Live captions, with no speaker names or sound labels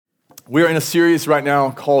We're in a series right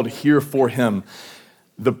now called Here for Him.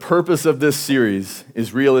 The purpose of this series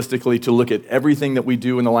is realistically to look at everything that we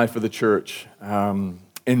do in the life of the church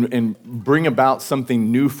and bring about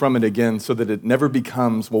something new from it again so that it never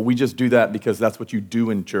becomes, well, we just do that because that's what you do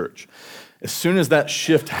in church. As soon as that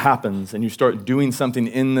shift happens and you start doing something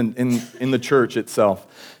in the church itself,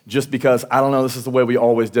 just because, I don't know, this is the way we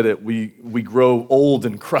always did it, we grow old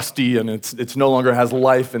and crusty and it's no longer has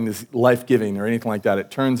life and is life-giving or anything like that. It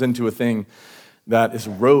turns into a thing that is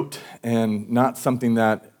rote and not something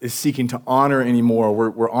that is seeking to honor anymore.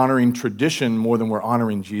 We're honoring tradition more than we're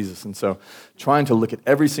honoring Jesus. And so trying to look at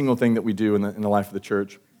every single thing that we do in the life of the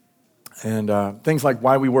church. And things like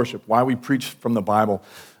why we worship, why we preach from the Bible,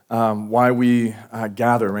 why we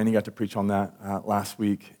gather. Randy got to preach on that last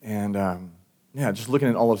week. And just looking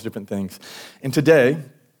at all those different things. And today,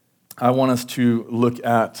 I want us to look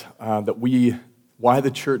at why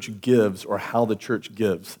the church gives or how the church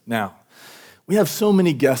gives. Now, we have so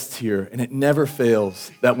many guests here, and it never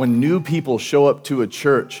fails that when new people show up to a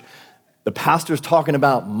church, the pastor's talking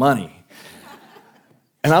about money.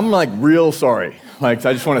 And I'm like real sorry. I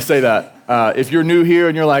just want to say that. If you're new here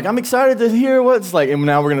and you're like, I'm excited to hear what's like, and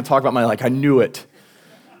now we're going to talk about money, I knew it.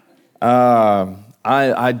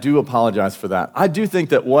 I do apologize for that. I do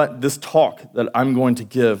think that what this talk that I'm going to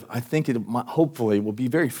give, I think it hopefully will be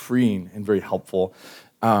very freeing and very helpful.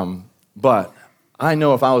 But I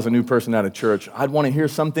know if I was a new person at a church, I'd want to hear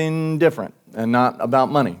something different and not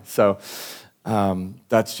about money. So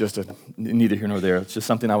that's just neither here nor there. It's just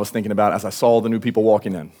something I was thinking about as I saw the new people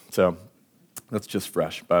walking in. So that's just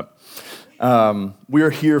fresh. But we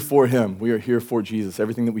are here for Him. We are here for Jesus.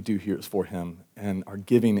 Everything that we do here is for Him. And our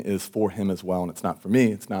giving is for Him as well. And it's not for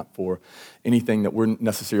me. It's not for anything that we're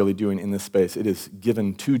necessarily doing in this space. It is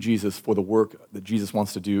given to Jesus for the work that Jesus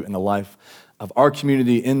wants to do in the life of our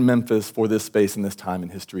community in Memphis for this space and this time in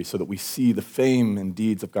history so that we see the fame and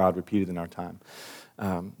deeds of God repeated in our time.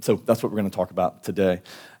 So that's what we're going to talk about today.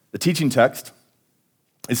 The teaching text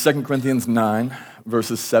is 2 Corinthians 9,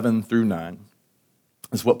 verses 7 through 9.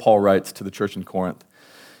 This is what Paul writes to the church in Corinth.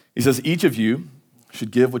 He says, each of you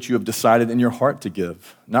should give what you have decided in your heart to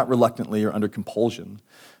give, not reluctantly or under compulsion,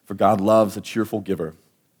 for God loves a cheerful giver.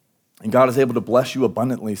 And God is able to bless you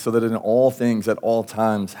abundantly so that in all things, at all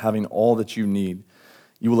times, having all that you need,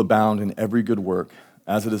 you will abound in every good work.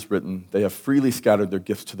 As it is written, they have freely scattered their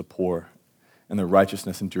gifts to the poor, and their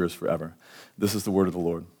righteousness endures forever. This is the word of the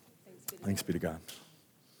Lord. Thanks be to God.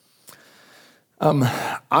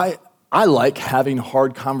 I like having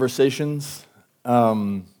hard conversations.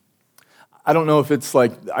 I don't know if it's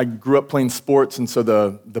like I grew up playing sports, and so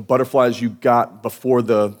the butterflies you got before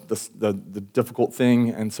the difficult thing,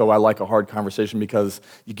 and so I like a hard conversation because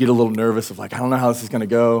you get a little nervous of I don't know how this is going to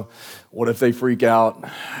go. What if they freak out?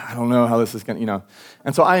 I don't know how this is going to,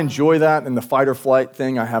 And so I enjoy that. In the fight or flight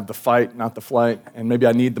thing, I have the fight, not the flight, and maybe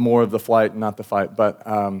I need the more of the flight, not the fight. But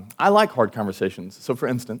I like hard conversations. So for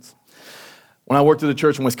instance, when I worked at a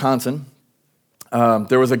church in Wisconsin,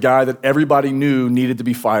 there was a guy that everybody knew needed to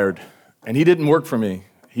be fired. And he didn't work for me.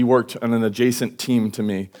 He worked on an adjacent team to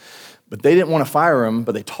me. But they didn't want to fire him,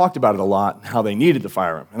 but they talked about it a lot and how they needed to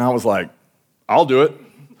fire him. And I was like, I'll do it.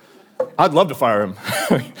 I'd love to fire him.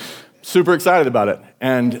 Super excited about it.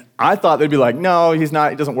 And I thought they'd be like, no, he's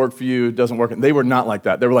not. He doesn't work for you. It doesn't work. And they were not like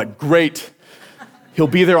that. They were like, great. He'll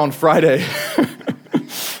be there on Friday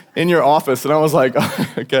in your office. And I was like,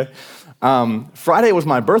 okay. Friday was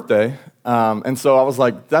my birthday. And so I was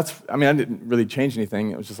like, I didn't really change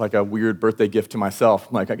anything. It was just like a weird birthday gift to myself.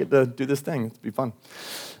 I'm like, I get to do this thing. It'll be fun.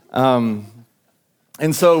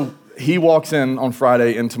 And so he walks in on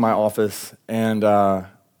Friday into my office, and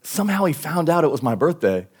somehow he found out it was my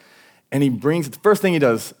birthday. And the first thing he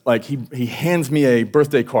does, he hands me a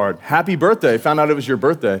birthday card. Happy birthday, found out it was your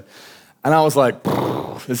birthday. And I was like,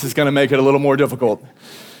 this is going to make it a little more difficult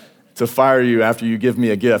to fire you after you give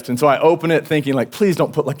me a gift. And so I open it thinking, please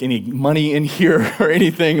don't put any money in here or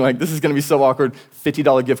anything. This is going to be so awkward.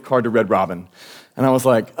 $50 gift card to Red Robin. And I was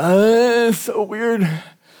like, so weird.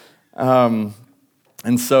 And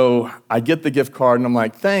so I get the gift card, and I'm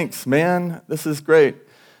like, thanks, man. This is great.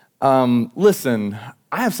 Listen,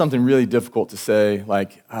 I have something really difficult to say.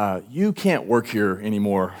 You can't work here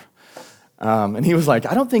anymore. And he was like,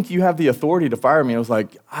 I don't think you have the authority to fire me. I was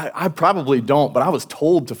like, I probably don't, but I was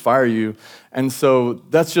told to fire you. And so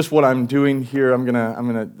that's just what I'm doing here.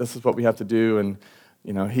 This is what we have to do. And,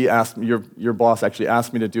 he asked me, your boss actually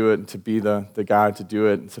asked me to do it and to be the guy to do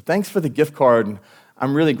it. And so thanks for the gift card. And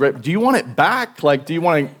I'm really grateful. Do you want it back?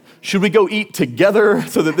 Should we go eat together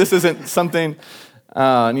so that this isn't something?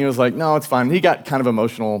 And he was like, no, it's fine. He got kind of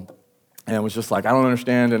emotional. and was just like, I don't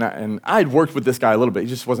understand. And I had worked with this guy a little bit. He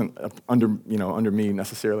just wasn't under me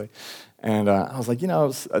necessarily. And I was like, it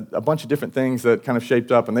was a bunch of different things that kind of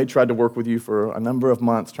shaped up, and they tried to work with you for a number of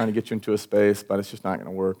months trying to get you into a space, but it's just not going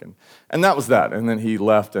to work. And that was that. And then he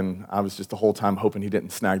left, and I was just the whole time hoping he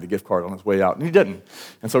didn't snag the gift card on his way out, and he didn't.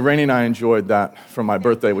 And so Rainey and I enjoyed that for my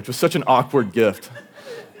birthday, which was such an awkward gift.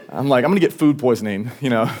 I'm like, I'm going to get food poisoning,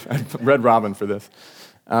 Red Robin for this.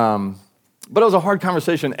 But it was a hard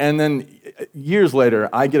conversation, and then years later,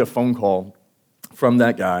 I get a phone call from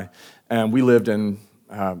that guy, and we lived in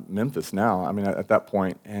Memphis now, at that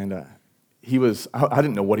point, and I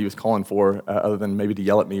didn't know what he was calling for, other than maybe to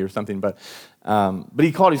yell at me or something, but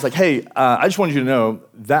he called, he's like, hey, I just wanted you to know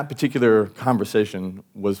that particular conversation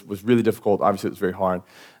was really difficult. Obviously, it was very hard.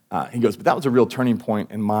 He goes, but that was a real turning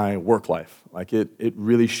point in my work life. Like, it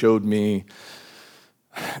really showed me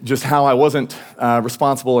just how I wasn't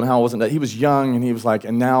responsible and how I wasn't that. He was young, and he was like,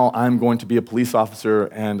 and now I'm going to be a police officer,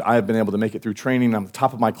 and I have been able to make it through training. I'm the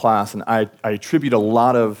top of my class, and I attribute a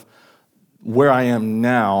lot of where I am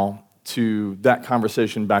now to that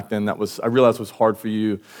conversation back then I realized was hard for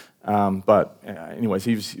you. But anyways,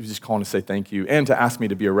 he was just calling to say thank you and to ask me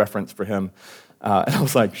to be a reference for him. And I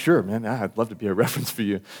was like, sure, man, I'd love to be a reference for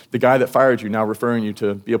you. The guy that fired you now referring you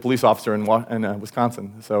to be a police officer in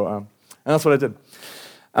Wisconsin. So, and that's what I did.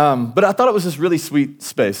 But I thought it was this really sweet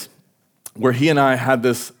space where he and I had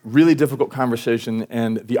this really difficult conversation,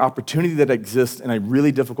 and the opportunity that exists in a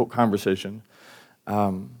really difficult conversation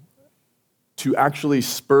to actually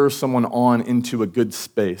spur someone on into a good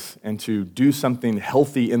space and to do something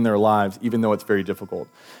healthy in their lives, even though it's very difficult.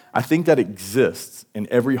 I think that exists in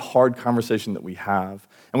every hard conversation that we have.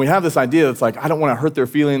 And we have this idea that's like, I don't want to hurt their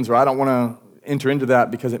feelings, or I don't want to enter into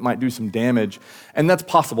that because it might do some damage. And that's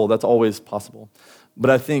possible. That's always possible.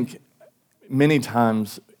 But I think many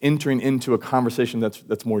times entering into a conversation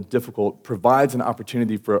that's more difficult provides an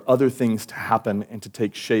opportunity for other things to happen and to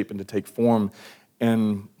take shape and to take form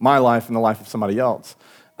in my life and the life of somebody else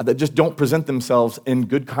that just don't present themselves in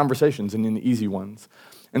good conversations and in easy ones.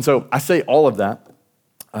 And so I say all of that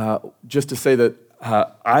just to say that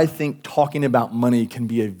I think talking about money can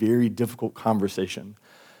be a very difficult conversation.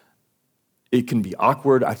 It can be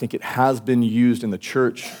awkward. I think it has been used in the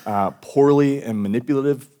church poorly and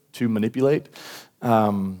manipulative to manipulate.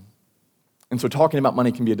 And so talking about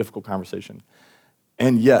money can be a difficult conversation.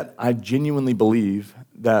 And yet, I genuinely believe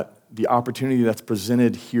that the opportunity that's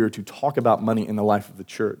presented here to talk about money in the life of the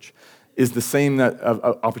church is the same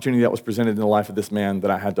opportunity that was presented in the life of this man that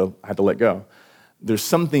I had to let go. There's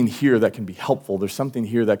something here that can be helpful. There's something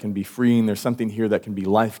here that can be freeing. There's something here that can be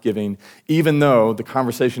life-giving, even though the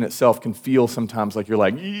conversation itself can feel sometimes like you're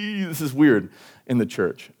like, this is weird in the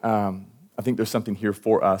church. I think there's something here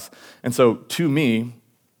for us. And so to me,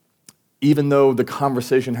 even though the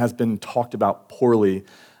conversation has been talked about poorly,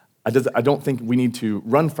 I don't think we need to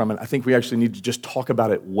run from it. I think we actually need to just talk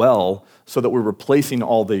about it well so that we're replacing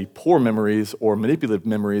all the poor memories or manipulative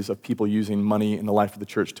memories of people using money in the life of the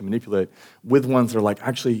church to manipulate with ones that are like,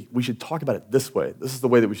 actually, we should talk about it this way. This is the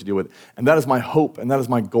way that we should deal with it. And that is my hope, and that is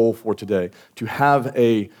my goal for today, to have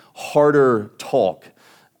a harder talk,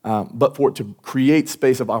 but for it to create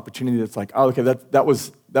space of opportunity that's like, oh, okay, that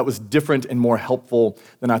was different and more helpful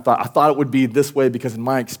than I thought. I thought it would be this way because in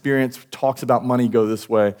my experience, talks about money go this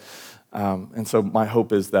way. And so my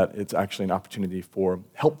hope is that it's actually an opportunity for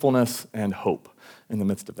helpfulness and hope in the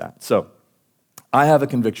midst of that. So I have a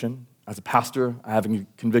conviction as a pastor, I have a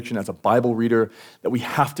conviction as a Bible reader that we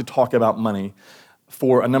have to talk about money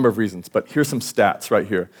for a number of reasons. But here's some stats right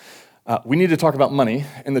here. We need to talk about money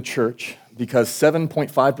in the church because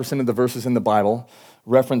 7.5% of the verses in the Bible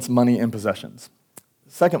reference money and possessions.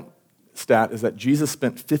 Second stat is that Jesus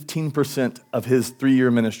spent 15% of his 3-year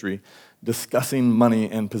ministry discussing money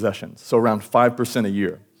and possessions, so around 5% a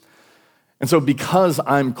year. And so because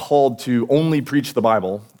I'm called to only preach the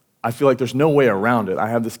Bible, I feel like there's no way around it. I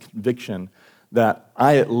have this conviction that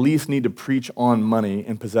I at least need to preach on money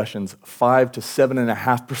and possessions 5 to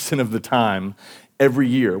 7.5% of the time every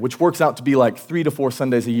year, which works out to be like 3 to 4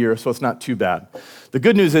 Sundays a year, so it's not too bad. The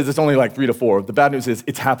good news is it's only like 3 to 4. The bad news is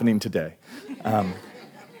it's happening today.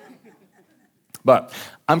 But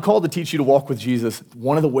I'm called to teach you to walk with Jesus.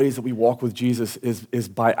 One of the ways that we walk with Jesus is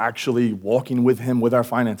by actually walking with him with our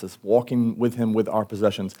finances, walking with him with our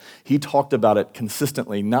possessions. He talked about it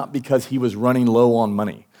consistently, not because he was running low on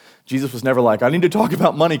money. Jesus was never like, I need to talk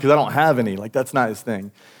about money because I don't have any. Like, that's not his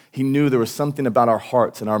thing. He knew there was something about our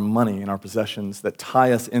hearts and our money and our possessions that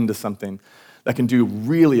tie us into something that can do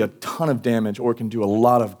really a ton of damage or it can do a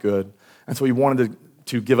lot of good. And so he wanted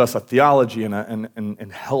to give us a theology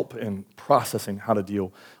and help in processing how to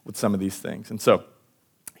deal with some of these things. And so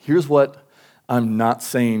Here's what I'm not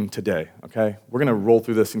saying today, okay? We're gonna roll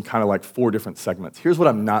through this in kind of like 4 different segments. Here's what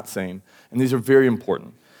I'm not saying, and these are very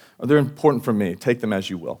important. They're important for me. Take them as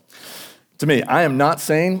you will. To me, I am not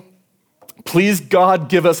saying, please God,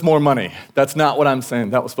 give us more money. That's not what I'm saying.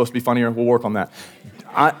 That was supposed to be funnier. We'll work on that.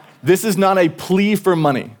 This is not a plea for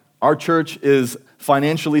money. Our church is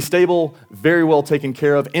financially stable, very well taken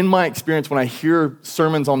care of. In my experience, when I hear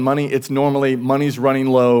sermons on money, it's normally money's running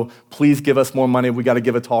low. Please give us more money. We got to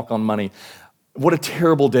give a talk on money. What a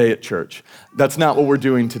terrible day at church. That's not what we're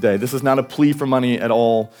doing today. This is not a plea for money at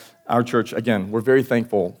all. Our church, again, we're very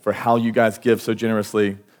thankful for how you guys give so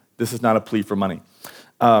generously. This is not a plea for money.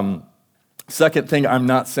 Second thing I'm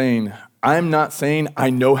not saying I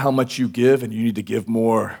know how much you give and you need to give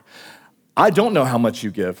more. I don't know how much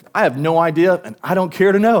you give. I have no idea, and I don't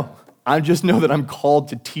care to know. I just know that I'm called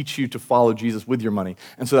to teach you to follow Jesus with your money,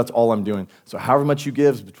 and so that's all I'm doing. So however much you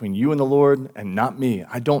give is between you and the Lord and not me.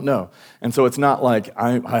 I don't know. And so it's not like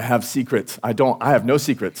I have secrets. I have no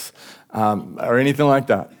secrets or anything like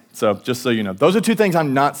that. So just so you know, those are 2 things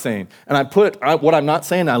I'm not saying. And I put what I'm not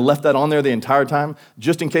saying, I left that on there the entire time,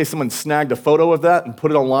 just in case someone snagged a photo of that and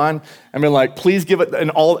put it online and been like, please give it,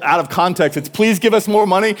 and all out of context, it's please give us more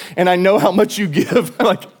money, and I know how much you give.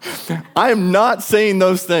 Like, I am not saying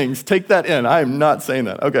those things. Take that in. I am not saying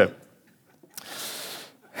that. Okay.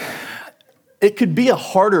 It could be a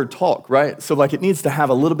harder talk, right? So like it needs to have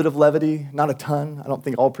a little bit of levity, not a ton. I don't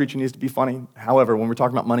think all preaching needs to be funny. However, when we're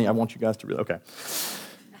talking about money, I want you guys to really, okay.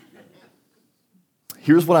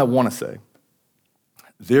 Here's what I want to say.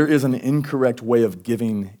 There is an incorrect way of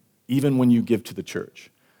giving even when you give to the church.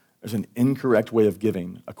 There's an incorrect way of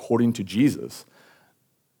giving according to Jesus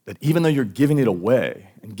that even though you're giving it away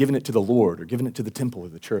and giving it to the Lord or giving it to the temple or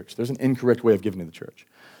the church, there's an incorrect way of giving to the church.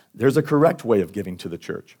 There's a correct way of giving to the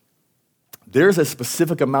church. There's a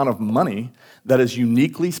specific amount of money that is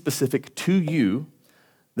uniquely specific to you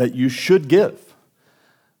that you should give.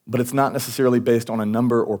 But it's not necessarily based on a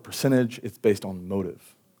number or percentage, it's based on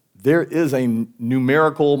motive. There is a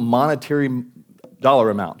numerical monetary dollar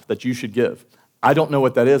amount that you should give. I don't know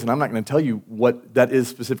what that is, and I'm not going to tell you what that is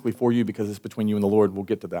specifically for you because it's between you and the Lord. We'll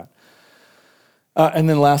get to that. And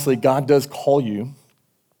then lastly, God does call you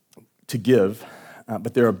to give,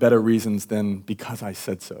 but there are better reasons than because I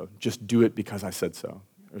said so. Just do it because I said so.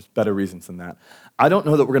 There's better reasons than that. I don't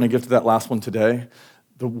know that we're going to get to that last one today.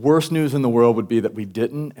 The worst news in the world would be that we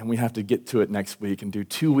didn't, and we have to get to it next week and do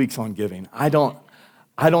 2 weeks on giving. I don't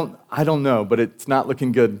know, but it's not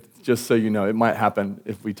looking good, just so you know. It might happen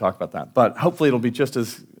if we talk about that. But hopefully it'll be just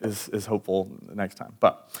as hopeful next time.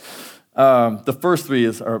 But the first 3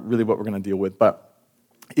 are really what we're going to deal with. But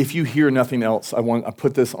if you hear nothing else, I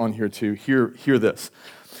put this on here too. Hear this.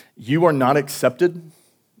 You are not accepted.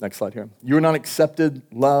 Next slide here. You are not accepted,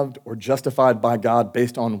 loved, or justified by God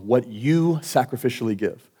based on what you sacrificially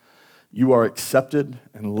give. You are accepted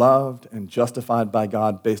and loved and justified by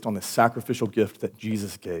God based on the sacrificial gift that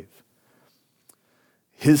Jesus gave.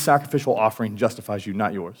 His sacrificial offering justifies you,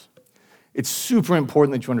 not yours. It's super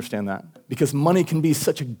important that you understand that because money can be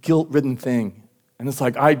such a guilt-ridden thing. And it's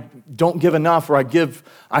like, I don't give enough, or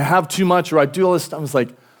I have too much, or I do all this stuff. It's like,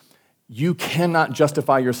 you cannot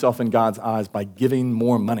justify yourself in God's eyes by giving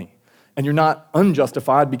more money. And you're not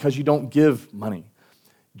unjustified because you don't give money.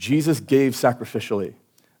 Jesus gave sacrificially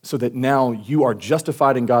so that now you are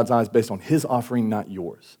justified in God's eyes based on his offering, not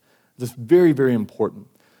yours. This is very, very important.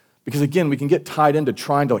 Because again, we can get tied into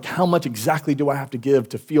trying to how much exactly do I have to give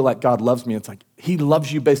to feel like God loves me? It's like, he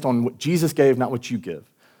loves you based on what Jesus gave, not what you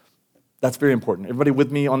give. That's very important. Everybody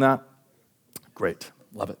with me on that? Great,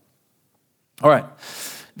 love it. All right.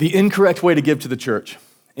 The incorrect way to give to the church.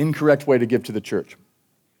 Incorrect way to give to the church.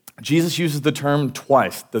 Jesus uses the term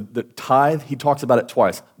twice. The tithe, he talks about it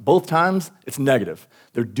twice. Both times, it's negative.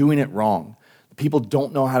 They're doing it wrong. People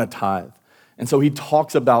don't know how to tithe. And so he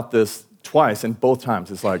talks about this twice, and both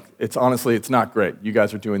times it's honestly, it's not great. You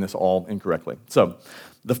guys are doing this all incorrectly. So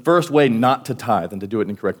the first way not to tithe and to do it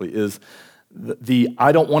incorrectly is the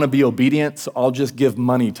I don't want to be obedient, so I'll just give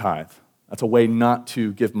money tithe. That's a way not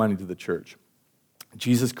to give money to the church.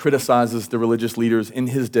 Jesus criticizes the religious leaders in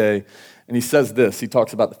his day, and he says this. He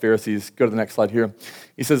talks about the Pharisees. Go to the next slide here.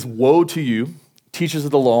 He says, "Woe to you, teachers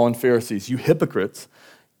of the law and Pharisees, you hypocrites!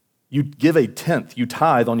 You give a tenth, you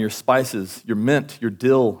tithe on your spices, your mint, your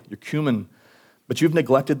dill, your cumin, but you've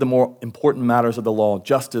neglected the more important matters of the law,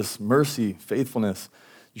 justice, mercy, faithfulness.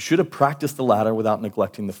 You should have practiced the latter without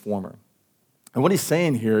neglecting the former." And what he's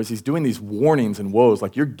saying here is he's doing these warnings and woes,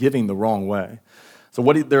 like you're giving the wrong way. So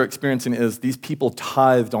what they're experiencing is these people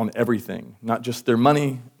tithed on everything, not just their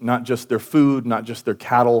money, not just their food, not just their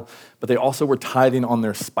cattle, but they also were tithing on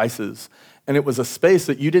their spices. and it was a space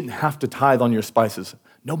that you didn't have to tithe on your spices.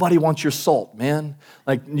 Nobody wants your salt, man.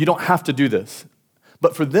 Like, you don't have to do this.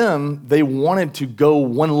 But for them, they wanted to go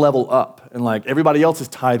one level up, and like everybody else is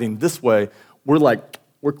tithing this way, we're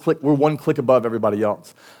one click above everybody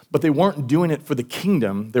else. But they weren't doing it for the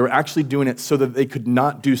kingdom. They were actually doing it so that they could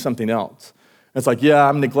not do something else. It's like, yeah,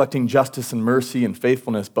 I'm neglecting justice and mercy and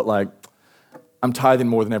faithfulness, but like, I'm tithing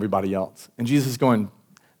more than everybody else. And Jesus is going,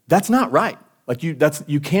 that's not right. Like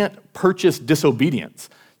you can't purchase disobedience.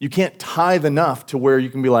 You can't tithe enough to where you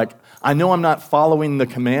can be like, I know I'm not following the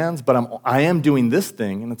commands, but I am doing this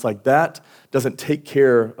thing. And it's like, that doesn't take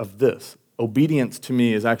care of this. Obedience to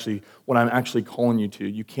me is actually what I'm actually calling you to.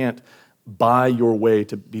 You can't buy your way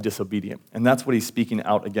to be disobedient. And that's what he's speaking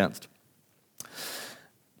out against.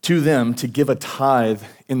 To them, to give a tithe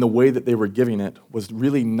in the way that they were giving it was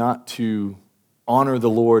really not to honor the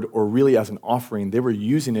Lord or really as an offering. They were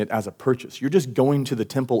using it as a purchase. You're just going to the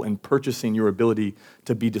temple and purchasing your ability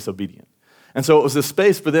to be disobedient. And so it was this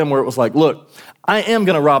space for them where it was like, look, I am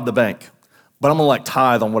going to rob the bank, but I'm going to like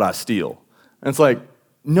tithe on what I steal. And it's like,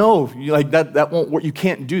 no, like that won't work. You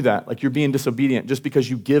can't do that. Like, you're being disobedient. Just because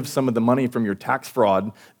you give some of the money from your tax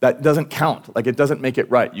fraud, that doesn't count. Like, it doesn't make it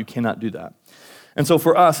right. You cannot do that. And so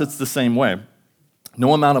for us, it's the same way.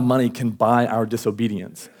 No amount of money can buy our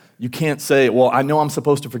disobedience. You can't say, well, I know I'm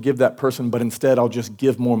supposed to forgive that person, but instead I'll just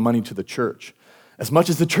give more money to the church. As much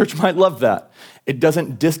as the church might love that, it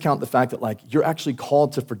doesn't discount the fact that like you're actually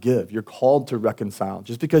called to forgive. You're called to reconcile.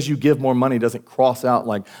 Just because you give more money doesn't cross out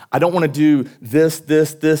like, I don't want to do this,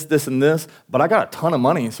 and this, but I got a ton of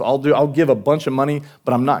money, so I'll give a bunch of money,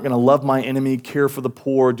 but I'm not going to love my enemy, care for the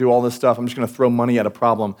poor, do all this stuff. I'm just going to throw money at a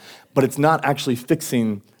problem. But it's not actually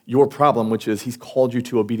fixing your problem, which is he's called you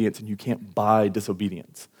to obedience and you can't buy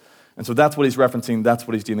disobedience. And so that's what he's referencing, that's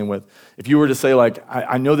what he's dealing with. If you were to say, like,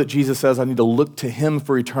 I know that Jesus says I need to look to him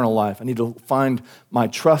for eternal life. I need to find my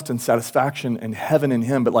trust and satisfaction and heaven in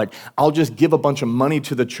him, but like, I'll just give a bunch of money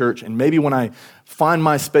to the church, and maybe when I find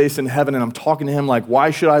my space in heaven and I'm talking to him, like, why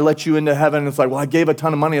should I let you into heaven? And it's like, well, I gave a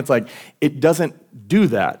ton of money. It's like, it doesn't do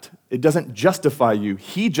that. It doesn't justify you.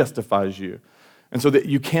 He justifies you. And so that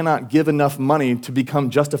you cannot give enough money to become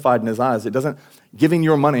justified in his eyes. It doesn't, giving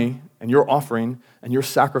your money and your offering and your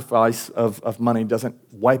sacrifice of money doesn't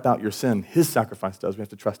wipe out your sin. His sacrifice does. We have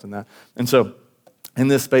to trust in that. And so in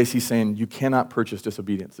this space, he's saying you cannot purchase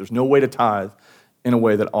disobedience. There's no way to tithe in a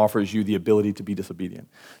way that offers you the ability to be disobedient.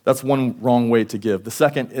 That's one wrong way to give. The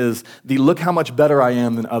second is the look how much better I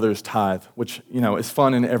am than others tithe, which, is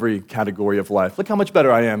fun in every category of life. Look how much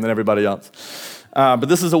better I am than everybody else. But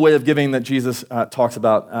this is a way of giving that Jesus talks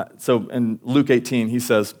about. So in Luke 18, he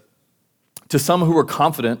says, to some who were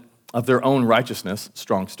confident of their own righteousness,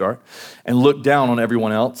 strong start, and looked down on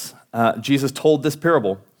everyone else, Jesus told this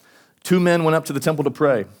parable. 2 men went up to the temple to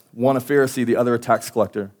pray, one a Pharisee, the other a tax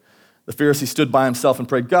collector. The Pharisee stood by himself and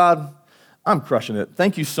prayed, God, I'm crushing it.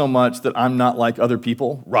 Thank you so much that I'm not like other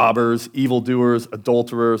people, robbers, evildoers,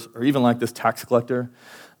 adulterers, or even like this tax collector.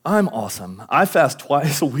 I'm awesome. I fast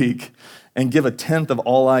twice a week and give 1/10 of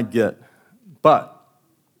all I get. But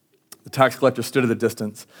the tax collector stood at a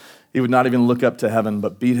distance. He would not even look up to heaven,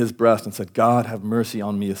 but beat his breast and said, God, have mercy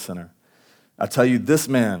on me, a sinner. I tell you, this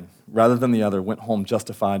man, rather than the other, went home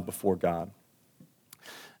justified before God.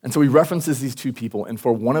 And so he references these 2 people, and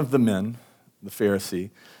for one of the men, the Pharisee,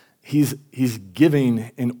 he's giving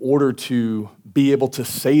in order to be able to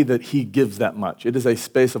say that he gives that much. It is a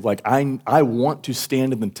space of like, I want to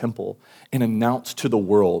stand in the temple and announce to the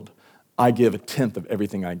world, I give 1/10 of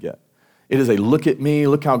everything I get. It is a look at me,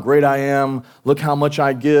 look how great I am, look how much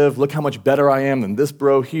I give, look how much better I am than this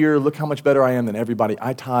bro here, look how much better I am than everybody.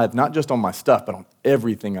 I tithe not just on my stuff, but on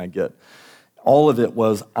everything I get. All of it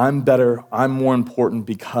was, I'm better, I'm more important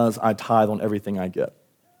because I tithe on everything I get.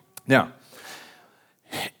 Now,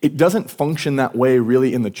 it doesn't function that way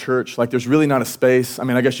really in the church. Like, there's really not a space. I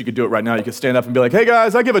mean, I guess you could do it right now. You could stand up and be like, hey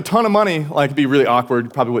guys, I give a ton of money. Like, it'd be really awkward.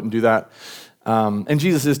 You probably wouldn't do that. And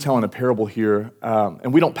Jesus is telling a parable here.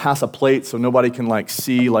 And we don't pass a plate so nobody can like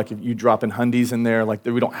see, like if you drop in hundies in there, like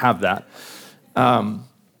we don't have that.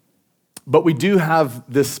 But we do have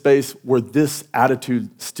this space where this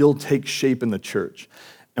attitude still takes shape in the church.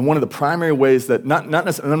 And one of the primary ways that, not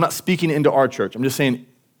necessarily, and I'm not speaking into our church, I'm just saying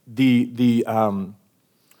the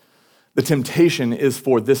temptation is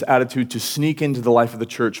for this attitude to sneak into the life of the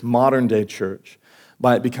church, modern day church,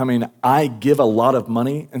 by it becoming, I give a lot of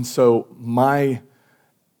money, and so my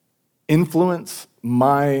influence,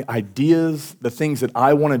 my ideas, the things that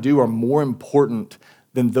I want to do are more important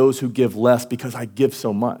than those who give less because I give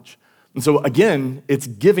so much. And so again, it's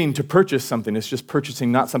giving to purchase something. It's just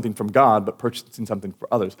purchasing not something from God, but purchasing something for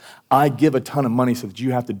others. I give a ton of money so that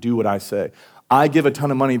you have to do what I say. I give a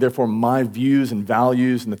ton of money, therefore my views and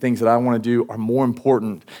values and the things that I want to do are more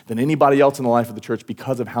important than anybody else in the life of the church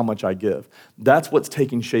because of how much I give. That's what's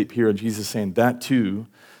taking shape here, and Jesus is saying that too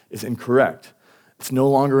is incorrect. It's no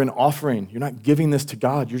longer an offering. You're not giving this to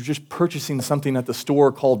God. You're just purchasing something at the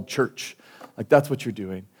store called church. Like that's what you're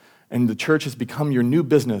doing. And the church has become your new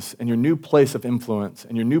business and your new place of influence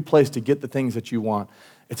and your new place to get the things that you want.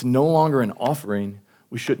 It's no longer an offering.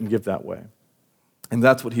 We shouldn't give that way. And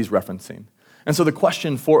that's what he's referencing. And so the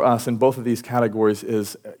question for us in both of these categories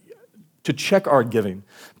is to check our giving.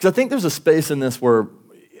 Because I think there's a space in this where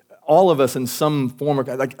all of us in some form,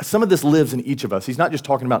 like some of this lives in each of us. He's not just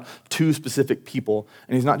talking about two specific people,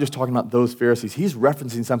 and he's not just talking about those Pharisees. He's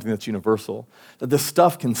referencing something that's universal, that this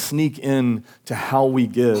stuff can sneak in to how we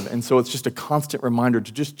give. And so it's just a constant reminder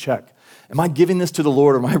to just check. Am I giving this to the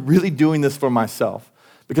Lord, or am I really doing this for myself?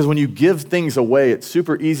 Because when you give things away, it's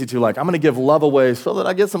super easy to I'm going to give love away so that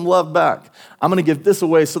I get some love back. I'm going to give this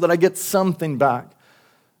away so that I get something back.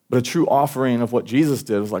 But a true offering of what Jesus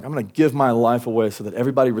did was I'm going to give my life away so that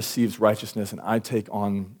everybody receives righteousness and I take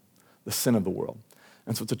on the sin of the world.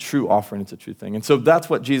 And so it's a true offering, it's a true thing. And so that's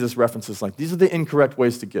what Jesus references these are the incorrect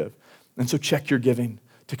ways to give. And so check your giving,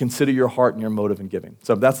 to consider your heart and your motive in giving.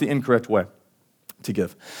 So that's the incorrect way to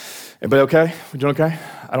give. Everybody okay? We doing okay?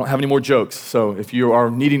 I don't have any more jokes, so if you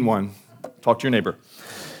are needing one, talk to your neighbor.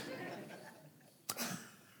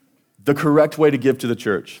 The correct way to give to the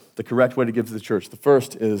church. The correct way to give to the church. The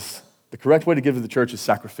first is, the correct way to give to the church is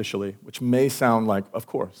sacrificially, which may sound like, of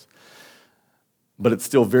course, but it's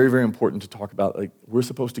still very, very important to talk about. We're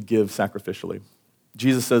supposed to give sacrificially.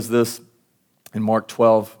 Jesus says this in Mark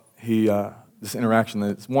 12. This interaction,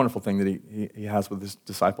 this wonderful thing that he has with his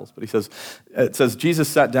disciples. But it says, Jesus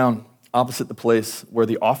sat down opposite the place where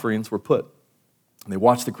the offerings were put. And they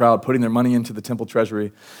watched the crowd putting their money into the temple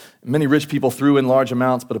treasury. Many rich people threw in large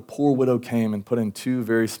amounts, but a poor widow came and put in 2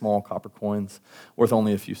 very small copper coins worth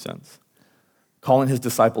only a few cents. Calling his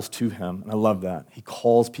disciples to him, and I love that. He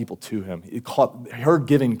calls people to him. Her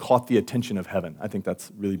giving caught the attention of heaven. I think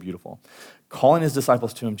that's really beautiful. Calling his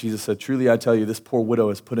disciples to him, Jesus said, "Truly I tell you, this poor widow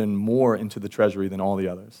has put in more into the treasury than all the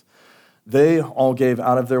others. They all gave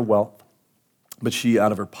out of their wealth, but she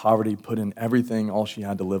out of her poverty put in everything, all she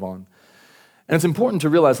had to live on." And it's important to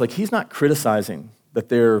realize, he's not criticizing that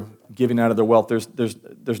they're giving out of their wealth.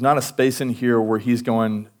 There's not a space in here where he's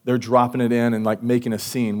going, they're dropping it in and making a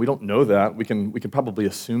scene. We don't know that. We can probably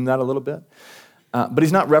assume that a little bit. But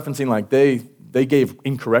he's not referencing they gave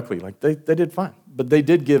incorrectly. They did fine. But they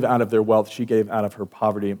did give out of their wealth. She gave out of her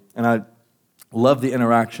poverty. And I love the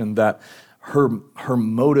interaction that her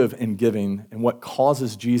motive in giving and what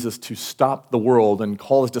causes Jesus to stop the world and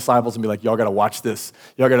call his disciples and be like, y'all got to watch this.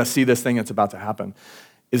 Y'all got to see this thing that's about to happen,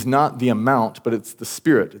 is not the amount, but it's the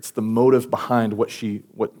spirit. It's the motive behind what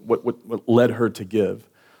led her to give.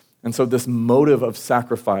 And so this motive of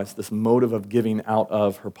sacrifice, this motive of giving out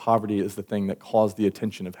of her poverty is the thing that caused the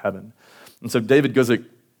attention of heaven. And so David Guzik,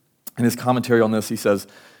 in his commentary on this, he says,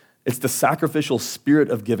 it's the sacrificial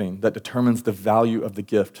spirit of giving that determines the value of the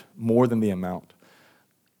gift more than the amount.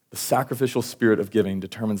 The sacrificial spirit of giving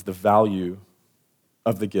determines the value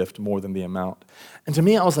of the gift more than the amount. And to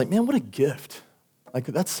me, I was like, man, what a gift.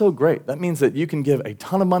 That's so great. That means that you can give a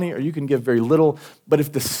ton of money or you can give very little, but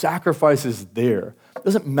if the sacrifice is there, it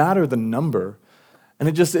doesn't matter the number. And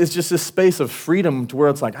it's just this space of freedom to where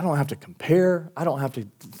it's I don't have to compare. I don't have to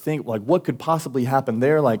think what could possibly happen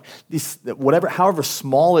there. However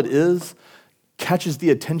small it is, catches the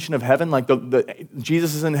attention of heaven.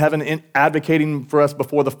 Jesus is in heaven advocating for us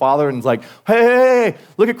before the Father and is hey,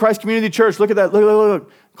 look at Christ Community Church. Look at that.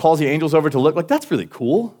 Look. Calls the angels over to look. That's really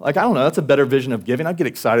cool. I don't know. That's a better vision of giving. I'd get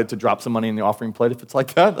excited to drop some money in the offering plate if it's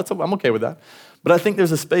like that. I'm okay with that. But I think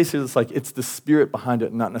there's a space here that's it's the spirit behind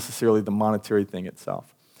it, not necessarily the monetary thing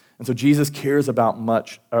itself. And so Jesus cares about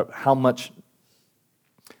how much.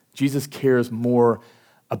 Jesus cares more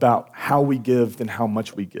about how we give than how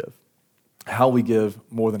much we give. How we give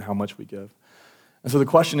more than how much we give. And so the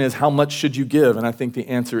question is, how much should you give? And I think the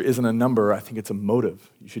answer isn't a number. I think it's a motive.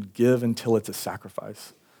 You should give until it's a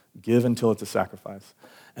sacrifice. Give until it's a sacrifice.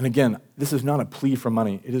 And again, this is not a plea for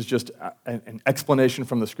money. It is just an explanation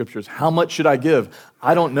from the scriptures. How much should I give?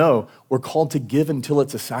 I don't know. We're called to give until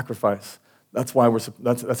it's a sacrifice. That's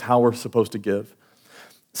how we're supposed to give.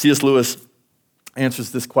 C.S. Lewis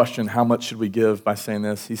answers this question, how much should we give, by saying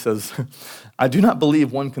this. He says, I do not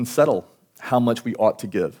believe one can settle how much we ought to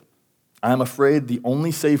give. I am afraid the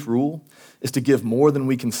only safe rule is to give more than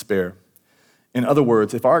we can spare. In other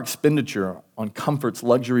words, if our expenditure on comforts,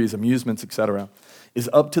 luxuries, amusements, etc., is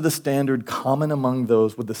up to the standard common among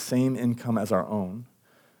those with the same income as our own,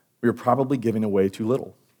 we are probably giving away too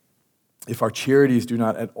little. If our charities do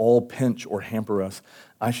not at all pinch or hamper us,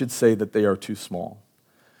 I should say that they are too small.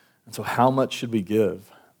 And so how much should we give?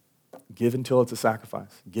 Give until it's a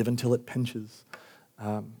sacrifice. Give until it pinches.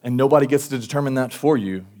 And nobody gets to determine that for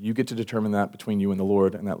you. You get to determine that between you and the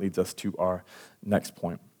Lord, and that leads us to our next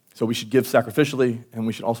point. So we should give sacrificially, and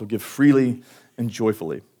we should also give freely and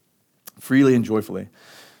joyfully. Freely and joyfully.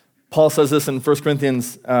 Paul says this in 1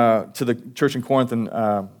 Corinthians to the church in Corinth,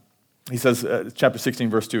 and he says, chapter 16,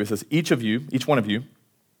 verse 2, he says, each one of you,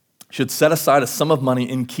 should set aside a sum of money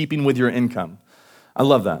in keeping with your income. I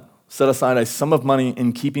love that. Set aside a sum of money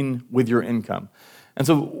in keeping with your income. And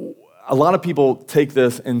so a lot of people take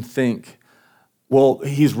this and think, well,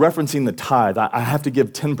 he's referencing the tithe. I have to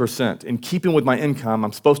give 10%. In keeping with my income,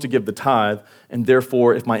 I'm supposed to give the tithe, and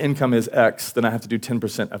therefore, if my income is X, then I have to do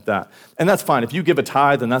 10% of that. And that's fine. If you give a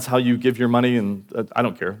tithe, and that's how you give your money, and I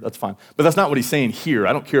don't care. That's fine. But that's not what he's saying here.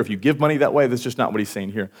 I don't care if you give money that way. That's just not what he's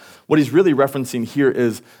saying here. What he's really referencing here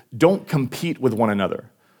is don't compete with one another.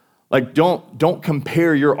 Like, don't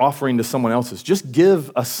compare your offering to someone else's. Just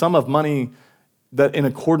give a sum of money that in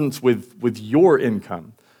accordance with your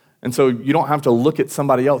income. And so you don't have to look at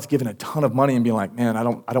somebody else giving a ton of money and be like, man, I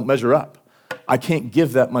don't measure up. I can't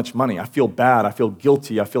give that much money. I feel bad. I feel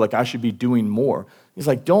guilty. I feel like I should be doing more. He's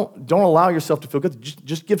like, don't allow yourself to feel good.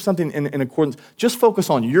 Just give something in accordance. Just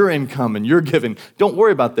focus on your income and your giving. Don't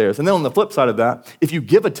worry about theirs. And then on the flip side of that, if you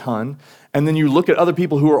give a ton and then you look at other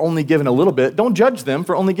people who are only giving a little bit, don't judge them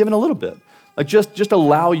for only giving a little bit. Like just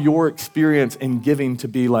allow your experience in giving to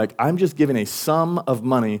be like, I'm just giving a sum of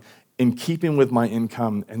money in keeping with my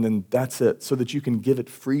income, and then that's it, so that you can give it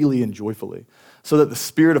freely and joyfully, so that the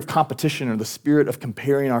spirit of competition or the spirit of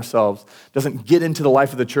comparing ourselves doesn't get into the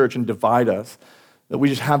life of the church and divide us, that we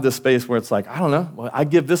just have this space where it's like, I don't know, well, I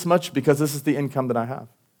give this much because this is the income that I have.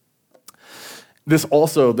 This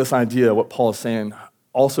idea, what Paul is saying,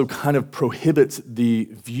 also kind of prohibits the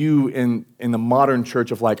view in the modern church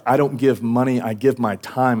of like, I don't give money, I give my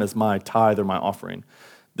time as my tithe or my offering.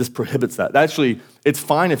 This prohibits that. Actually, it's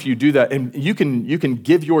fine if you do that, and you can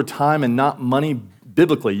give your time and not money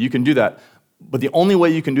biblically. You can do that, but the only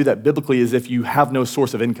way you can do that biblically is if you have no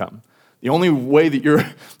source of income. The only way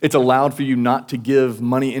that it's allowed for you not to give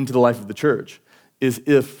money into the life of the church is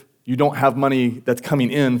if you don't have money that's coming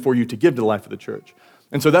in for you to give to the life of the church.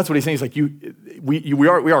 And so that's what he's saying. He's like,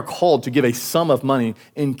 we are called to give a sum of money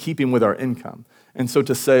in keeping with our income. And so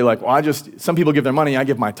to say like, well, some people give their money, I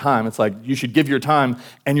give my time. It's like, you should give your time,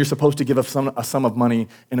 and you're supposed to give a sum of money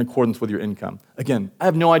in accordance with your income. Again, I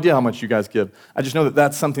have no idea how much you guys give. I just know that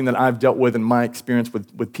that's something that I've dealt with in my experience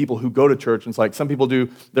with people who go to church. And it's like, some people do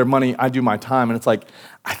their money, I do my time. And it's like,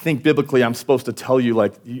 I think biblically I'm supposed to tell you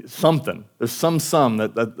like something. There's some sum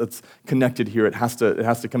that's connected here. It has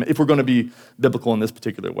to come, if we're going to be biblical in this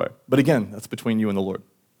particular way. But again, that's between you and the Lord.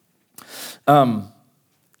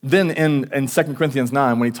 Then in 2 Corinthians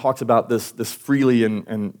 9, when he talks about this freely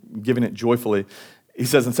and giving it joyfully, he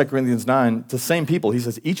says in 2 Corinthians 9, to the same people, he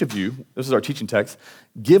says, each of you, this is our teaching text,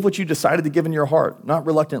 give what you decided to give in your heart, not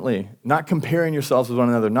reluctantly, not comparing yourselves with one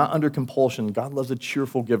another, not under compulsion. God loves a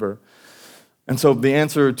cheerful giver. And so the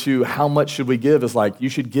answer to how much should we give is like, you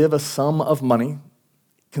should give a sum of money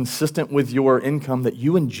consistent with your income that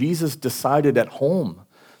you and Jesus decided at home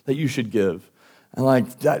that you should give. And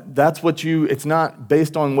like that's what it's not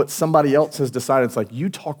based on what somebody else has decided. It's like you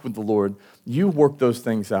talk with the Lord, you work those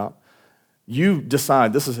things out. You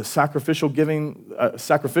decide this is a sacrificial giving, a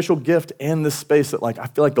sacrificial gift, and this space that like I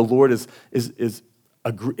feel like the Lord is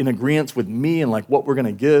in agreement with me and like what we're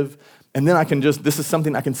gonna give. And then this is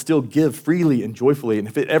something I can still give freely and joyfully. And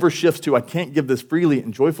if it ever shifts to I can't give this freely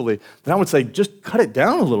and joyfully, then I would say just cut it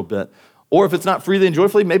down a little bit. Or if it's not freely and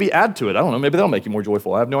joyfully, maybe add to it. I don't know, maybe that'll make you more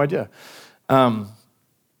joyful. I have no idea.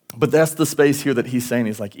 But that's the space here that he's saying.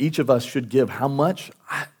 He's like, each of us should give how much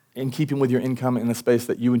in keeping with your income in a space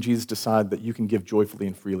that you and Jesus decide that you can give joyfully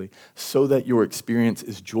and freely, so that your experience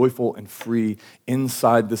is joyful and free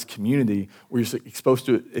inside this community where you're supposed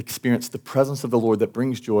to experience the presence of the Lord that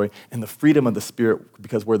brings joy and the freedom of the Spirit,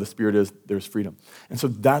 because where the Spirit is, there's freedom. And so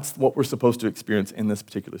that's what we're supposed to experience in this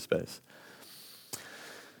particular space.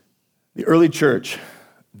 The early church,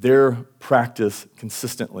 their practice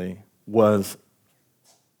consistently was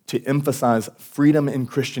to emphasize freedom in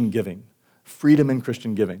Christian giving. Freedom in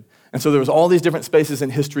Christian giving. And so there was all these different spaces in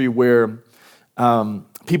history where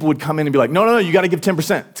people would come in and be like, no, you got to give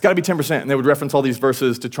 10%. It's got to be 10%. And they would reference all these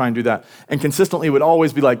verses to try and do that. And consistently it would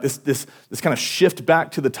always be like this kind of shift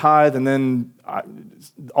back to the tithe. And then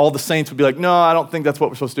all the saints would be like, no, I don't think that's what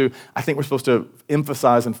we're supposed to do. I think we're supposed to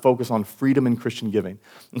emphasize and focus on freedom in Christian giving.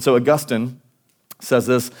 And so Augustine says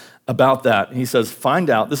this about that. And he says, find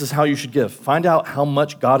out, this is how you should give. Find out how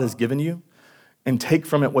much God has given you and take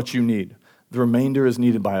from it what you need. The remainder is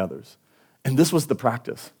needed by others. And this was the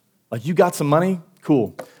practice. Like, you got some money?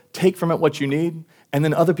 Cool. Take from it what you need, and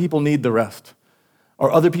then other people need the rest.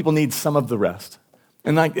 Or other people need some of the rest.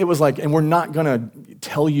 And it was like, and we're not gonna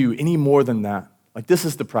tell you any more than that. Like, this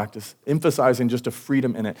is the practice, emphasizing just a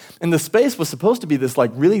freedom in it. And the space was supposed to be this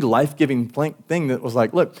like really life-giving thing that was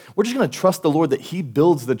like, look, we're just gonna trust the Lord that he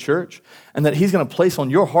builds the church and that he's gonna place on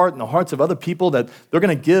your heart and the hearts of other people that they're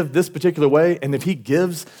gonna give this particular way. And if he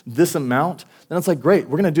gives this amount, then it's like, great,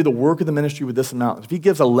 we're gonna do the work of the ministry with this amount. If he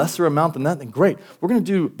gives a lesser amount than that, then great. We're gonna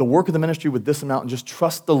do the work of the ministry with this amount and just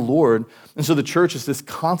trust the Lord. And so the church is this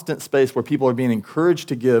constant space where people are being encouraged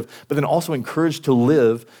to give, but then also encouraged to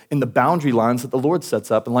live in the boundary lines that the Lord sets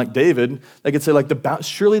up. And like David, they could say, like,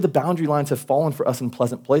 surely the boundary lines have fallen for us in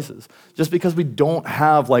pleasant places. Just because we don't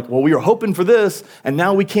have like, well, we were hoping for this, and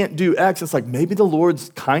now we can't do X. It's like, maybe the Lord's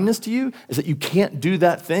kindness to you is that you can't do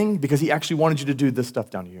that thing because he actually wanted you to do this stuff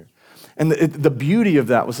down here. And the beauty of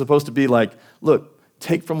that was supposed to be like, look,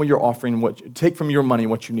 take from what you're offering, take from your money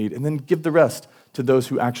what you need, and then give the rest to those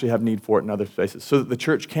who actually have need for it in other spaces so that the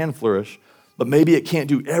church can flourish. But maybe it can't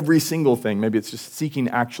do every single thing. Maybe it's just seeking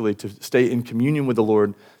actually to stay in communion with the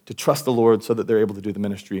Lord, to trust the Lord so that they're able to do the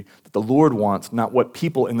ministry that the Lord wants, not what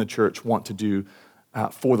people in the church want to do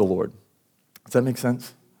for the Lord. Does that make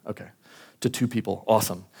sense? Okay. To two people.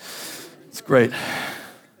 Awesome. It's great.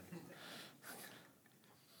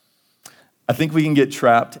 I think we can get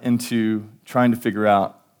trapped into trying to figure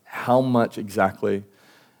out how much exactly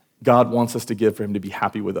God wants us to give for him to be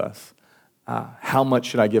happy with us. How much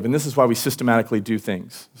should I give? And this is why we systematically do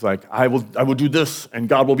things. It's like, I will do this, and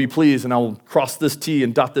God will be pleased, and I will cross this T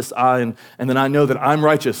and dot this I, and then I know that I'm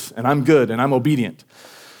righteous, and I'm good, and I'm obedient.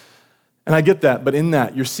 And I get that, but in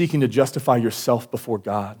that, you're seeking to justify yourself before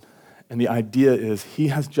God. And the idea is he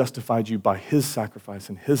has justified you by his sacrifice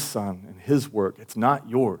and his son and his work. It's not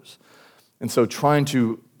yours. And so trying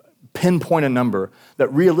to pinpoint a number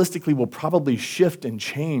that realistically will probably shift and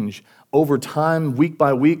change over time, week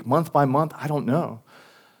by week, month by month, I don't know.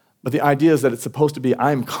 But the idea is that it's supposed to be,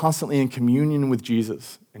 I am constantly in communion with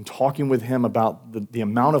Jesus and talking with him about the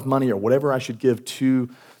amount of money or whatever I should give to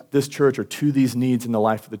this church or to these needs in the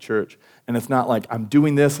life of the church. And it's not like I'm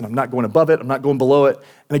doing this and I'm not going above it, I'm not going below it.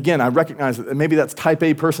 And again, I recognize that maybe that's type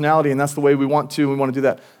A personality and that's the way we want to do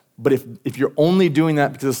that. But if you're only doing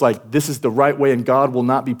that because it's like, this is the right way and God will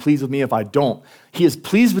not be pleased with me if I don't, he is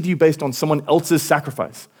pleased with you based on someone else's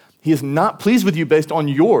sacrifice. He is not pleased with you based on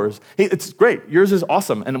yours. Hey, it's great. Yours is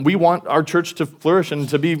awesome. And we want our church to flourish and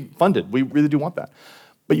to be funded. We really do want that.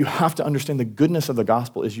 But you have to understand the goodness of the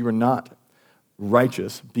gospel is you are not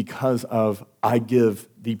righteous because of I give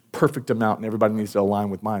the perfect amount and everybody needs to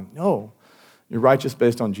align with mine. No, you're righteous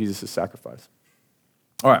based on Jesus' sacrifice.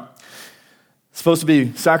 All right. It's supposed to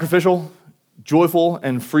be sacrificial, joyful,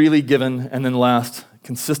 and freely given. And then last,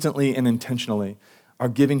 consistently and intentionally. Our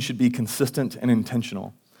giving should be consistent and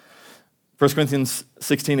intentional. 1 Corinthians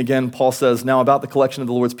 16, again, Paul says, now about the collection of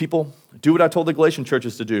the Lord's people, do what I told the Galatian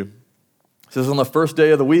churches to do. He says, on the first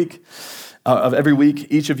day of the week, of every week,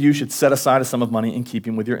 each of you should set aside a sum of money in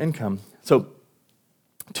keeping with your income. So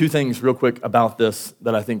two things real quick about this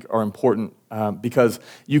that I think are important because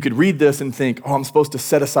you could read this and think, I'm supposed to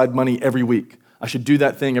set aside money every week. I should do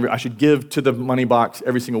that thing. I should give to the money box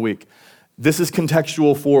every single week. This is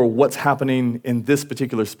contextual for what's happening in this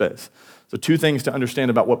particular space. So two things to understand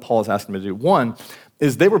about what Paul is asking them to do. One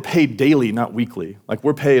is they were paid daily, not weekly. Like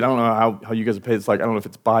we're paid, I don't know how you guys are paid. It's like, I don't know if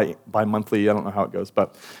it's bi-monthly, I don't know how it goes,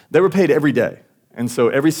 but they were paid every day. And so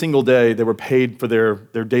every single day they were paid for their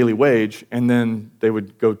daily wage, and then they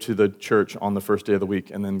would go to the church on the first day of the week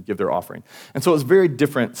and then give their offering. And so it was a very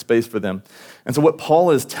different space for them. And so what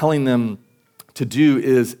Paul is telling them to do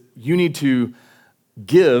is you need to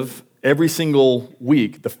give every single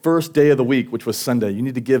week, the first day of the week, which was Sunday. You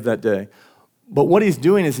need to give that day. But what he's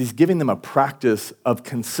doing is he's giving them a practice of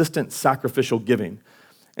consistent sacrificial giving.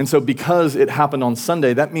 And so because it happened on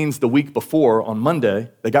Sunday, that means the week before, on Monday,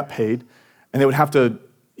 they got paid, and they would have to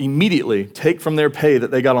immediately take from their pay that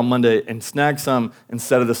they got on Monday and snag some and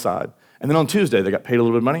set it aside. And then on Tuesday, they got paid a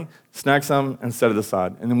little bit of money, snag some and set it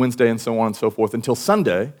aside. And then Wednesday and so on and so forth until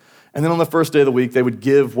Sunday. And then on the first day of the week, they would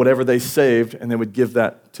give whatever they saved, and they would give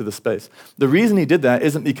that to the space. The reason he did that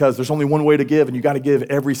isn't because there's only one way to give, and you got to give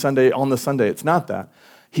every Sunday on the Sunday. It's not that.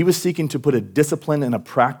 He was seeking to put a discipline and a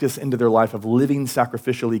practice into their life of living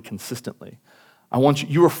sacrificially consistently.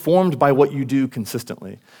 You are formed by what you do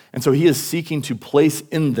consistently. And so he is seeking to place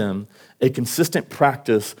in them a consistent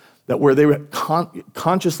practice that where they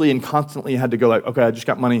consciously and constantly had to go like, okay, I just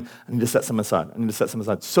got money, I need to set some aside. I need to set some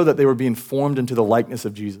aside, so that they were being formed into the likeness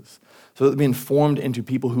of Jesus, so that they're being formed into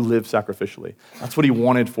people who live sacrificially. That's what he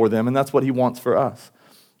wanted for them, and that's what he wants for us.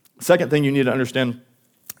 Second thing you need to understand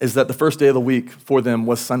is that the first day of the week for them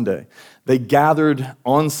was Sunday. They gathered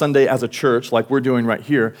on Sunday as a church, like we're doing right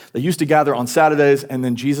here. They used to gather on Saturdays, and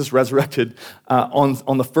then Jesus resurrected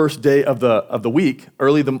on the first day of the week,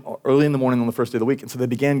 early in the morning on the first day of the week. And so they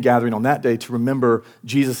began gathering on that day to remember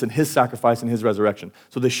Jesus and his sacrifice and his resurrection.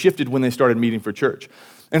 So they shifted when they started meeting for church.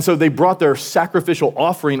 And so they brought their sacrificial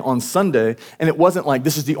offering on Sunday, and it wasn't like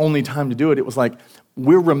this is the only time to do it. It was like,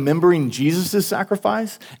 we're remembering Jesus'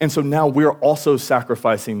 sacrifice, and so now we're also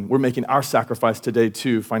sacrificing. We're making our sacrifice today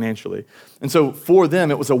too, financially. And so for them,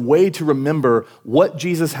 it was a way to remember what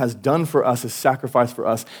Jesus has done for us as sacrifice for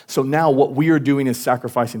us. So now what we are doing is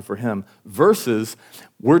sacrificing for him, versus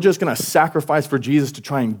we're just going to sacrifice for Jesus to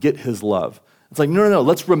try and get his love. It's like, no,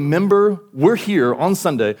 let's remember, we're here on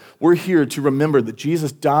Sunday, we're here to remember that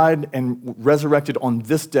Jesus died and resurrected on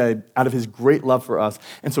this day out of his great love for us.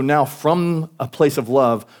 And so now from a place of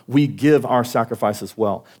love, we give our sacrifice as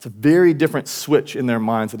well. It's a very different switch in their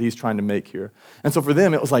minds that he's trying to make here. And so for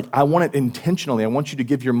them, it was like, I want it intentionally. I want you to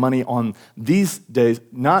give your money on these days,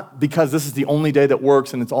 not because this is the only day that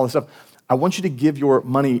works and it's all this stuff. I want you to give your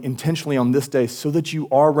money intentionally on this day so that you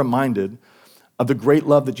are reminded of the great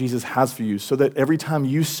love that Jesus has for you, so that every time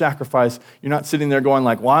you sacrifice, you're not sitting there going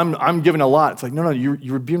like, well, I'm giving a lot. It's like, no,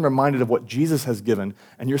 you're being reminded of what Jesus has given,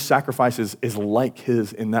 and your sacrifice is like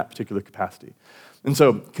his in that particular capacity. And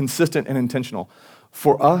so, consistent and intentional.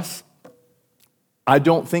 For us, I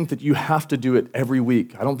don't think that you have to do it every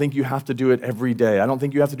week. I don't think you have to do it every day. I don't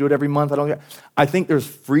think you have to do it every month. I think there's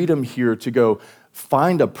freedom here to go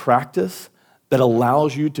find a practice that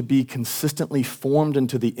allows you to be consistently formed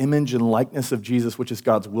into the image and likeness of Jesus, which is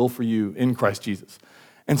God's will for you in Christ Jesus.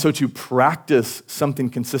 And so to practice something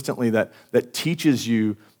consistently that teaches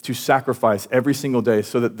you to sacrifice every single day,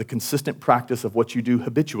 so that the consistent practice of what you do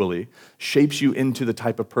habitually shapes you into the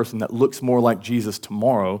type of person that looks more like Jesus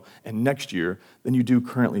tomorrow and next year than you do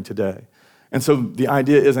currently today. And so the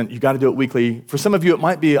idea isn't you got to do it weekly. For some of you, it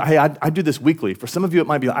might be, hey, I do this weekly. For some of you, it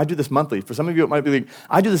might be, I do this monthly. For some of you, it might be, like,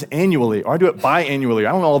 I do this annually, or I do it biannually.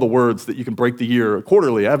 I don't know all the words that you can break the year,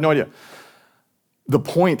 quarterly. I have no idea. The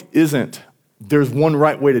point isn't there's one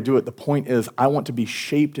right way to do it. The point is I want to be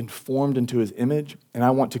shaped and formed into his image, and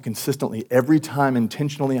I want to consistently, every time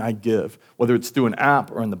intentionally I give, whether it's through an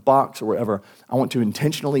app or in the box or wherever, I want to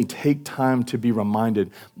intentionally take time to be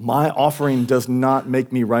reminded, my offering does not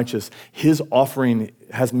make me righteous. His offering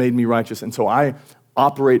has made me righteous. And so I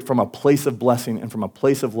operate from a place of blessing and from a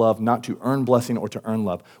place of love, not to earn blessing or to earn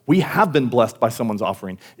love. We have been blessed by someone's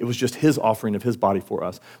offering. It was just his offering of his body for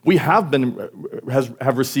us. We have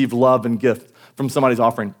received love and gift from somebody's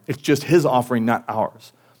offering. It's just his offering, not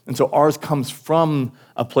ours. And so ours comes from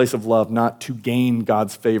a place of love, not to gain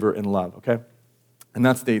God's favor and love, okay? And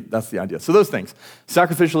that's the idea. So those things,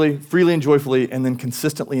 sacrificially, freely and joyfully, and then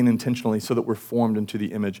consistently and intentionally, so that we're formed into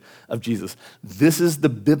the image of Jesus. This is the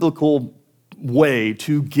biblical way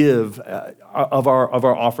to give of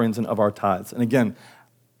our offerings and of our tithes. And again,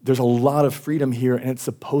 there's a lot of freedom here, and it's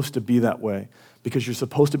supposed to be that way, because you're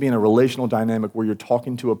supposed to be in a relational dynamic where you're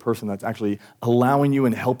talking to a person that's actually allowing you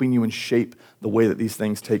and helping you and shape the way that these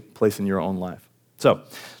things take place in your own life. So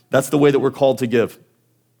that's the way that we're called to give.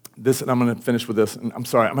 This, and I'm going to finish with this, and I'm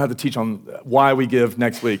sorry, I'm going to have to teach on why we give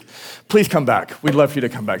next week. Please come back. We'd love for you to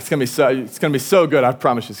come back. It's going to be so good. I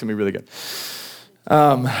promise you, it's going to be really good.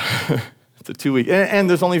 It's a 2 week, and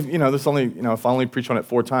there's only, if I only preach on it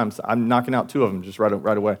 4 times, I'm knocking out 2 of them just right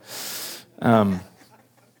away.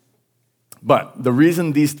 But the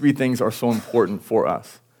reason these 3 things are so important for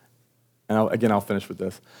us, and I'll finish with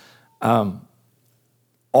this.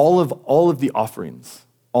 All of the offerings,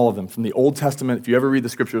 all of them, from the Old Testament, if you ever read the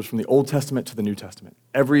scriptures, from the Old Testament to the New Testament,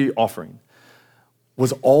 every offering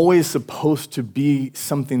was always supposed to be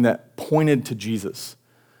something that pointed to Jesus.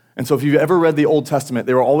 And so if you've ever read the Old Testament,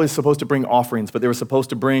 they were always supposed to bring offerings, but they were supposed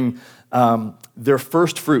to bring their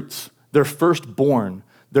first fruits, their firstborn,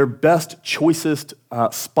 their best, choicest,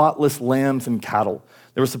 spotless lambs and cattle.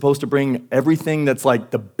 They were supposed to bring everything that's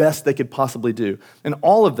like the best they could possibly do. And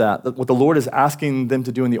all of that, what the Lord is asking them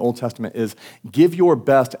to do in the Old Testament is give your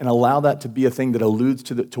best and allow that to be a thing that alludes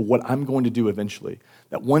to what I'm going to do eventually.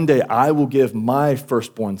 That one day I will give my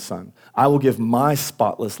firstborn son. I will give my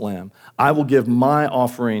spotless lamb. I will give my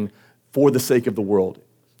offering for the sake of the world.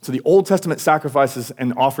 So the Old Testament sacrifices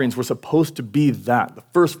and offerings were supposed to be that, the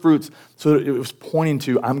first fruits, so that it was pointing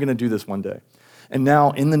to, I'm going to do this one day. And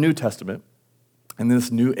now in the New Testament, in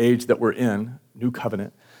this new age that we're in, new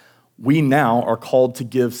covenant, we now are called to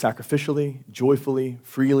give sacrificially, joyfully,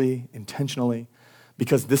 freely, intentionally,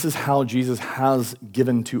 because this is how Jesus has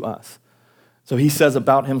given to us. So he says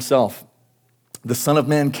about himself, the Son of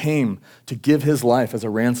Man came to give his life as a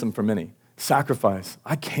ransom for many. Sacrifice.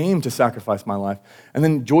 I came to sacrifice my life. And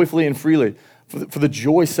then joyfully and freely. For the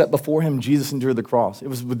joy set before him, Jesus endured the cross. It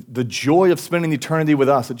was with the joy of spending eternity with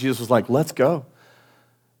us that Jesus was like, let's go.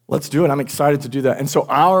 Let's do it. I'm excited to do that. And so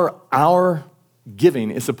our giving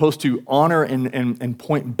is supposed to honor and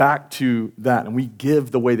point back to that. And we give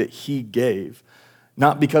the way that he gave.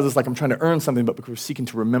 Not because it's like I'm trying to earn something, but because we're seeking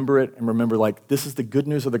to remember it and remember like this is the good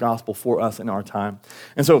news of the gospel for us in our time.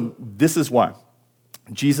 And so this is why.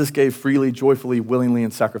 Jesus gave freely, joyfully, willingly,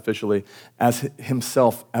 and sacrificially as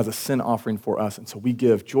himself as a sin offering for us. And so we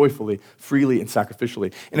give joyfully, freely, and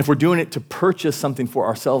sacrificially. And if we're doing it to purchase something for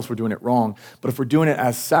ourselves, we're doing it wrong. But if we're doing it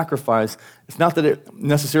as sacrifice, it's not that it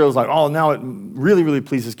necessarily is like, oh, now it really, really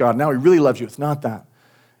pleases God. Now he really loves you. It's not that.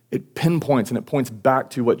 It pinpoints and it points back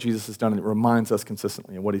to what Jesus has done, and it reminds us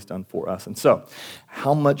consistently of what he's done for us. And so,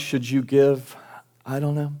 how much should you give? I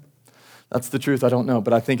don't know. That's the truth, I don't know,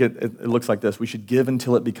 but I think it looks like this. We should give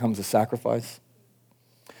until it becomes a sacrifice.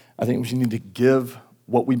 I think we should need to give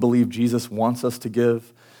what we believe Jesus wants us to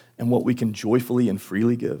give and what we can joyfully and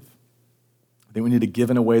freely give. I think we need to give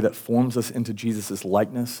in a way that forms us into Jesus'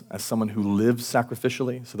 likeness as someone who lives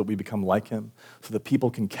sacrificially so that we become like him, so that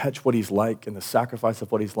people can catch what he's like and the sacrifice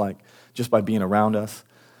of what he's like just by being around us.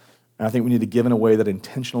 And I think we need to give in a way that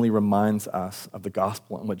intentionally reminds us of the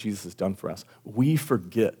gospel and what Jesus has done for us. We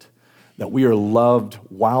forget that we are loved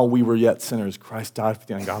while we were yet sinners. Christ died for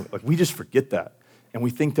the ungodly. Like, we just forget that. And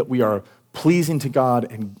we think that we are pleasing to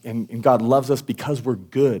God and God loves us because we're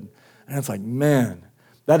good. And it's like, man,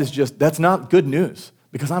 that's not good news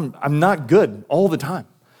because I'm not good all the time.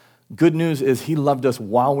 Good news is he loved us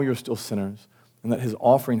while we were still sinners and that his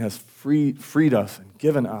offering has freed us and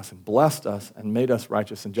given us and blessed us and made us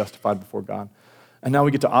righteous and justified before God. And now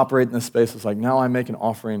we get to operate in this space. It's like, now I make an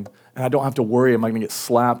offering, and I don't have to worry, am I going to get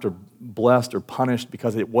slapped or blessed or punished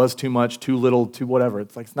because it was too much, too little, too whatever.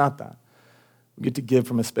 It's like, it's not that. We get to give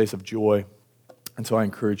from a space of joy, and so I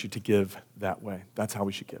encourage you to give that way. That's how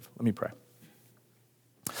we should give. Let me pray.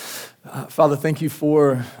 Father, thank you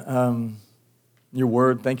for your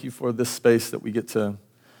word. Thank you for this space that we get to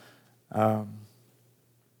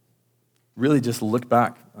really just look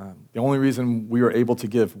back. The only reason we were able to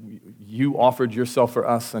give, you offered yourself for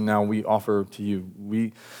us, and now we offer to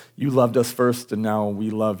you. You loved us first, and now we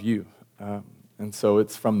love you. And so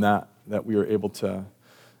it's from that we are able to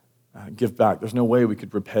give back. There's no way we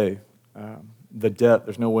could repay the debt.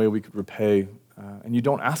 There's no way we could repay, and you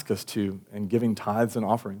don't ask us to, in giving tithes and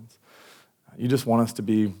offerings. You just want us to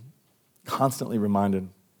be constantly reminded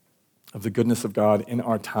of the goodness of God in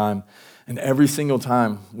our time. And every single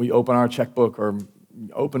time we open our checkbook or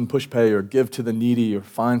open PushPay or give to the needy or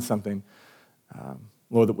find something,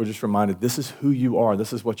 Lord, that we're just reminded, this is who you are.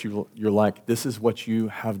 This is what you're like. This is what you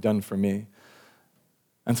have done for me.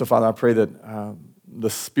 And so, Father, I pray that the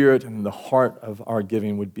spirit and the heart of our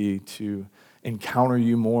giving would be to encounter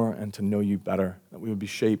you more and to know you better, that we would be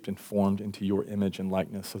shaped and formed into your image and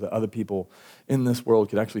likeness so that other people in this world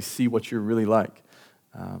could actually see what you're really like,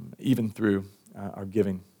 even through our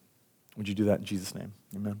giving. Would you do that in Jesus' name?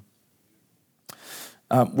 Amen.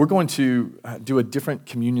 We're going to do a different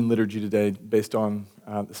communion liturgy today based on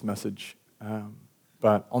this message.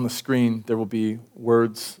 But on the screen, there will be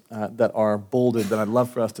words that are bolded that I'd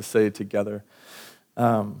love for us to say together.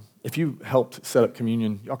 If you helped set up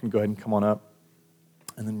communion, y'all can go ahead and come on up.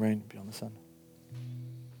 And then Rain, be on the side.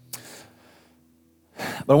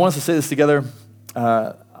 But I want us to say this together.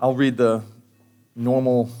 I'll read the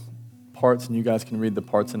normal parts, and you guys can read the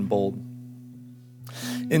parts in bold.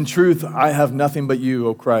 In truth, I have nothing but you,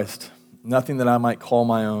 O Christ, nothing that I might call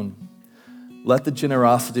my own. Let the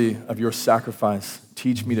generosity of your sacrifice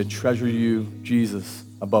teach me to treasure you, Jesus,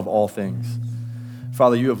 above all things.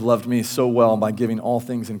 Father, you have loved me so well by giving all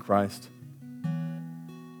things in Christ.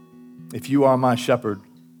 If you are my shepherd,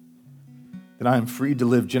 then I am free to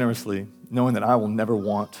live generously, knowing that I will never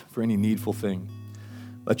want for any needful thing.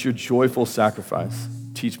 Let your joyful sacrifice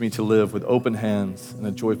teach me to live with open hands and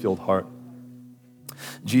a joy-filled heart.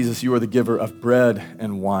 Jesus, you are the giver of bread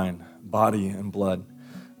and wine, body and blood.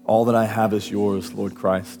 All that I have is yours, Lord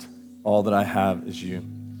Christ. All that I have is you.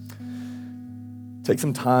 Take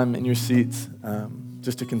some time in your seats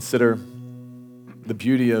just to consider the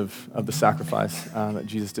beauty of the sacrifice that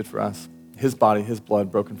Jesus did for us. his body, his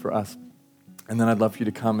blood broken for us. And then I'd love for you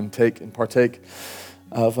to come and take and partake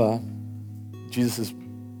of Jesus'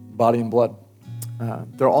 body and blood.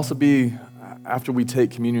 There'll also be, after we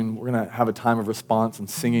take communion, we're going to have a time of response and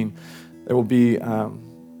singing. There will be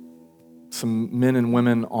some men and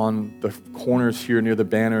women on the corners here near the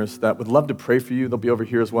banners that would love to pray for you. They'll be over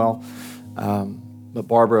here as well. But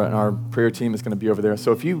Barbara and our prayer team is going to be over there.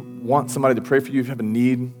 So if you want somebody to pray for you, if you have a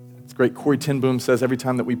need, it's great. Corey ten Boom says every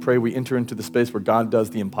time that we pray, we enter into the space where God does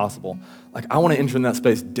the impossible. Like, I want to enter in that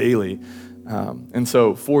space daily. And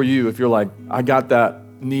so for you, if you're like, I got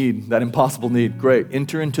that need, that impossible need, great.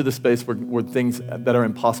 Enter into the space where things that are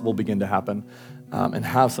impossible begin to happen. And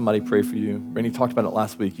have somebody pray for you. Randy talked about it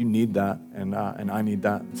last week. You need that, and I need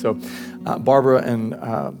that. So Barbara and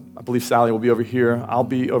I believe Sally will be over here. I'll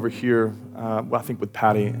be over here, I think with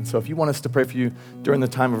Patty. And so if you want us to pray for you during the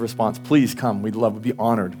time of response, please come. We'd be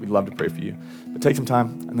honored. We'd love to pray for you. But take some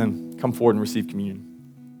time and then come forward and receive communion.